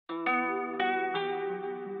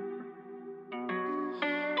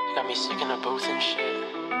Got me sick in the booth and shit.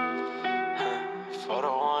 For the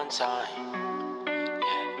one time.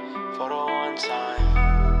 Yeah, for the one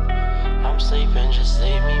time. I'm sleeping, just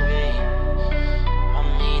leave me be.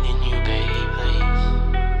 I'm needing you, baby, please.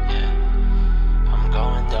 Yeah, I'm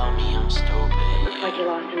going dummy, I'm stupid. Looks like you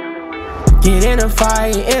lost another one. Get in a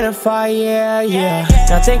fight, yeah, yeah.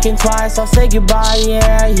 Not thinking twice, I'll say goodbye,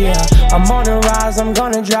 yeah, yeah. I'm on the rise, I'm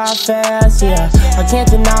gonna drive fast, yeah. I can't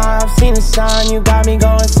deny, I've seen the sign, you got me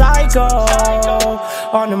going psycho.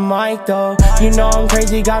 On the mic though, you know I'm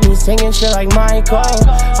crazy, got me singing shit like Michael.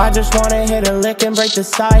 I just wanna hit a lick and break the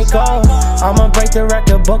cycle. I'ma break the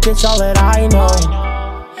record book, it's all that I know.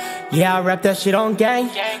 Yeah, I rap that shit on gang.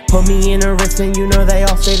 Put me in a wrist and you know they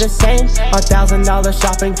all say the same. $1,000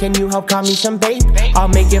 shopping, can you help call me some babe? I'll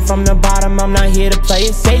make it from the bottom, I'm not here to play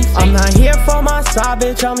it safe. I'm not here for my side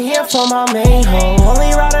bitch, I'm here for my main hoe.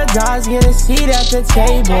 Only ride or die's get a seat at the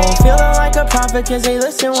table. Feeling like a prophet cause they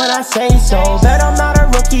listen when I say so. Bet I'm not a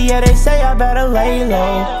rookie, yeah they say I better lay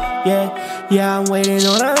low. Yeah, I'm waiting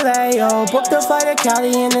on a layo. Booked a flight to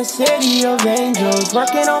Cali in the city of angels.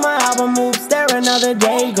 Working on my album moves, there another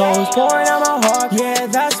day goes. Pouring out my heart, yeah,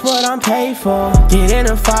 that's what I'm paid for. Get in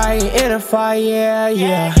a fight, yeah,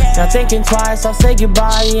 yeah. Not thinking twice, I'll say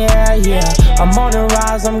goodbye, yeah, yeah. I'm on the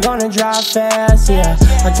rise, I'm gonna drive fast, yeah.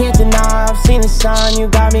 I can't deny, I've seen the sign, you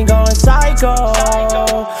got me going psycho.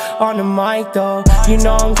 On the mic though, you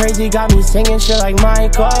know I'm crazy, got me singing shit like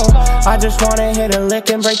Michael. I just wanna hit a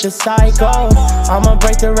lick and break the cycle. I'ma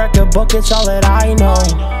break the record book, it's all that I know.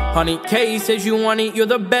 100K says you want it, you're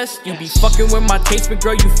the best. You be fucking with my taste, but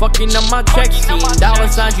girl, you fucking up my checks. Seeing dollar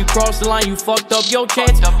signs, you cross the line, you fucked up your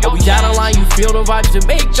chance. Always out of line, you feel the vibes to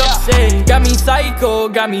make upset. Got me psycho,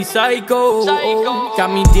 got me psycho.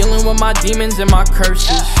 Got me dealing with my demons and my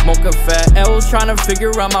curses. Smoking fat L's, trying to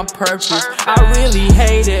figure out my purpose. I really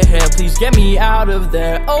hate it here, please get me out of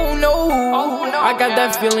there. Oh no, I got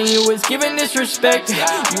that feeling you was giving disrespect.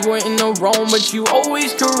 You weren't in the wrong, but you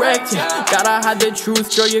always correct. Gotta hide the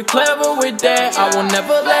truth, girl, you're clever with that. I will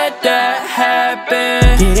never let that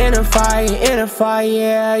happen. Get in a fight,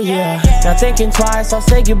 yeah, yeah. Not thinking twice, I'll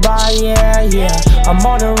say goodbye, yeah, yeah. I'm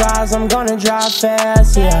on the rise, I'm gonna drive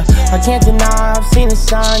fast, yeah. I can't deny, I've seen the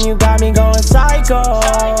sign, you got me going psycho.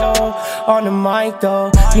 On the mic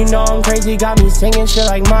though, you know I'm crazy, got me singing shit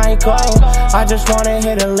like Michael. I just wanna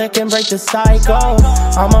hit a lick and break the cycle.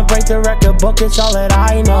 I'ma break the record book, it's all that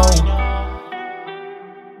I know.